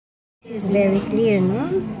This is very clear, no?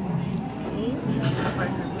 Okay.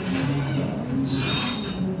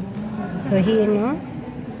 So here, no?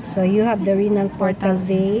 So you have the renal portal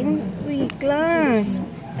vein. Uy, class!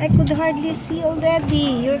 I could hardly see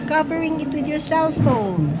already. You're covering it with your cell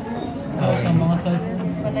phone. Sa mga cellphone.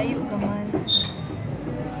 Malayo naman.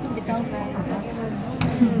 Bitaw na.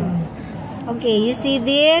 Okay, you see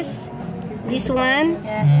this? This one?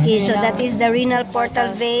 Yes. Okay, so that is the renal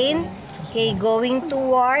portal vein. Okay, going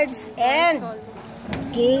towards and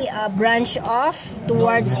okay, branch off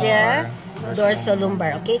towards the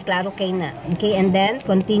dorsolumbar. Okay, klaro kayo na. Okay, and then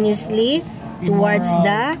continuously towards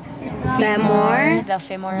the femur, The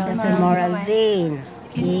femoral. vein.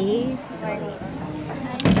 Okay, sorry.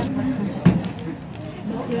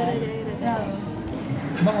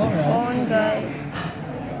 Phone, guys.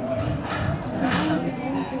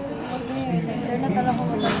 Internet alam ko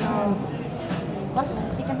magandang.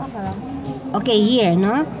 Tikat ako lang. Okay, here,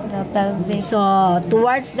 no? The pelvic. So,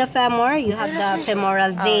 towards the femur, you have the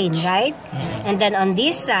femoral vein, right? And then on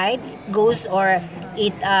this side, goes or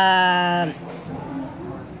it,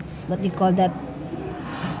 what do you call that?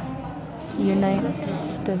 Unite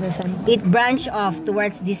to the center. It branch off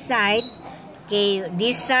towards this side. Okay,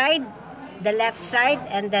 this side, the left side,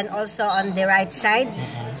 and then also on the right side,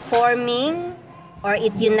 forming, or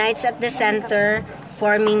it unites at the center,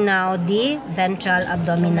 forming now the ventral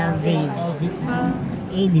abdominal vein.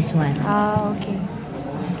 Okay, this one. Ah, okay.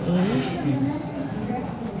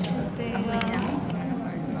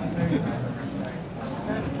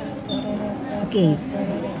 Okay.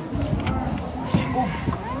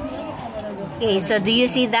 Okay, so do you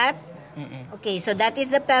see that? Okay, so that is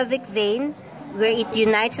the pelvic vein where it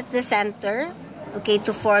unites at the center, okay,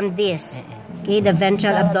 to form this. Okay, the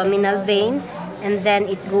ventral abdominal vein, and then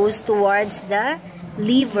it goes towards the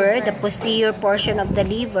liver, the posterior portion of the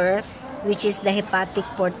liver, which is the hepatic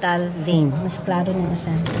portal vein. Mas klaro na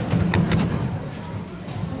isa.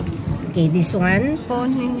 Okay, this one.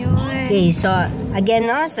 Phone ninyo eh. Okay, so again,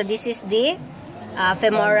 no? So this is the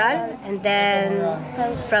femoral, and then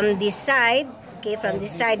from this side, okay, from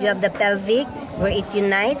this side you have the pelvic where it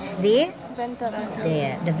unites the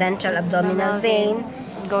ventral abdominal vein,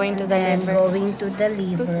 Going to the and liver. going to the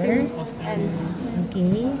liver.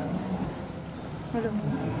 Okay.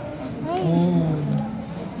 Oh.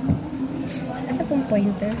 Asa tong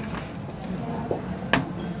pointer?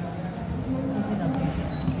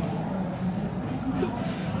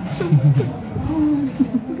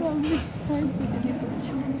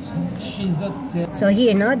 So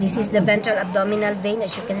here, no, this is the ventral abdominal vein,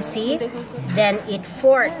 as you can see. Then it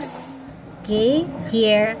forks, okay,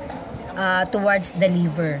 here towards the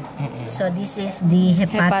liver. So this is the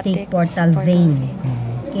hepatic portal vein.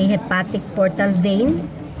 Okay, hepatic portal vein,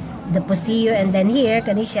 the posterior, and then here,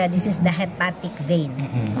 kanisha, this is the hepatic vein.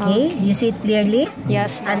 Okay, do you see it clearly?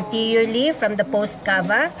 Yes. Anteriorly from the post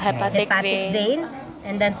cava, Hepatic vein,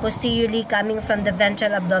 and then posteriorly coming from the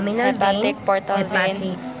ventral abdominal vein, Hepatic portal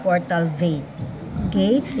hepatic portal vein.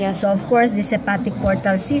 Okay, Yes. so of course this hepatic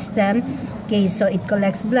portal system, okay, so it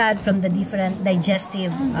collects blood from the different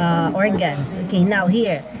digestive organs. Okay, now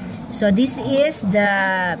here, so this is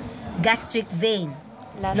the gastric vein.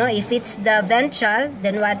 No, if it's the ventral,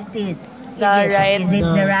 then what it is? Right. Is it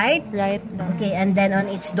the right? Right. Okay, and then on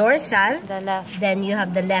its dorsal, The left. then you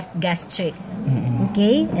have the left gastric.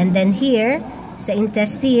 Okay, and then here, sa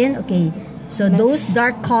intestine, okay, so those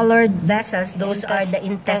dark colored vessels, those are the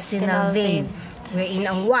intestinal vein. Wherein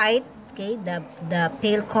ang white, okay, the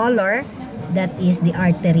pale color, that is the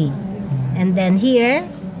artery. And then here,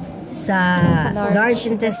 sa large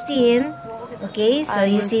intestine, okay, so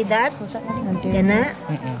you see that? Kana?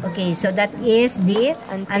 Okay, so that is the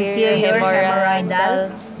anterior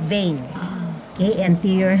hemorrhoidal vein. Okay,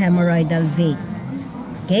 anterior hemorrhoidal vein.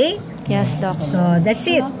 Okay? Yes, doc. So that's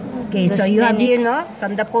it. Okay, so you have here, no,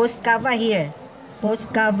 from the post cava here,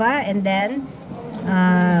 post cava, and then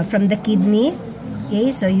from the kidney. Okay,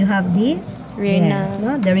 so you have the Renal.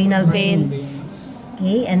 no, the renal veins.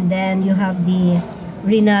 Okay, and then you have the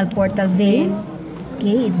renal portal vein.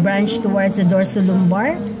 Okay, it branched towards the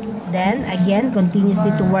dorsolumbar. Then again,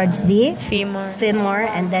 continuously towards the Femur.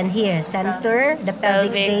 and then here, center, the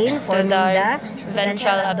pelvic vein, forming the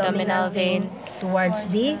ventral abdominal vein. Towards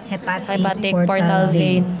the hepatic portal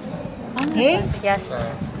vein. Okay? Yes.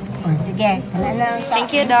 O, sige.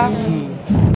 Thank you, doc.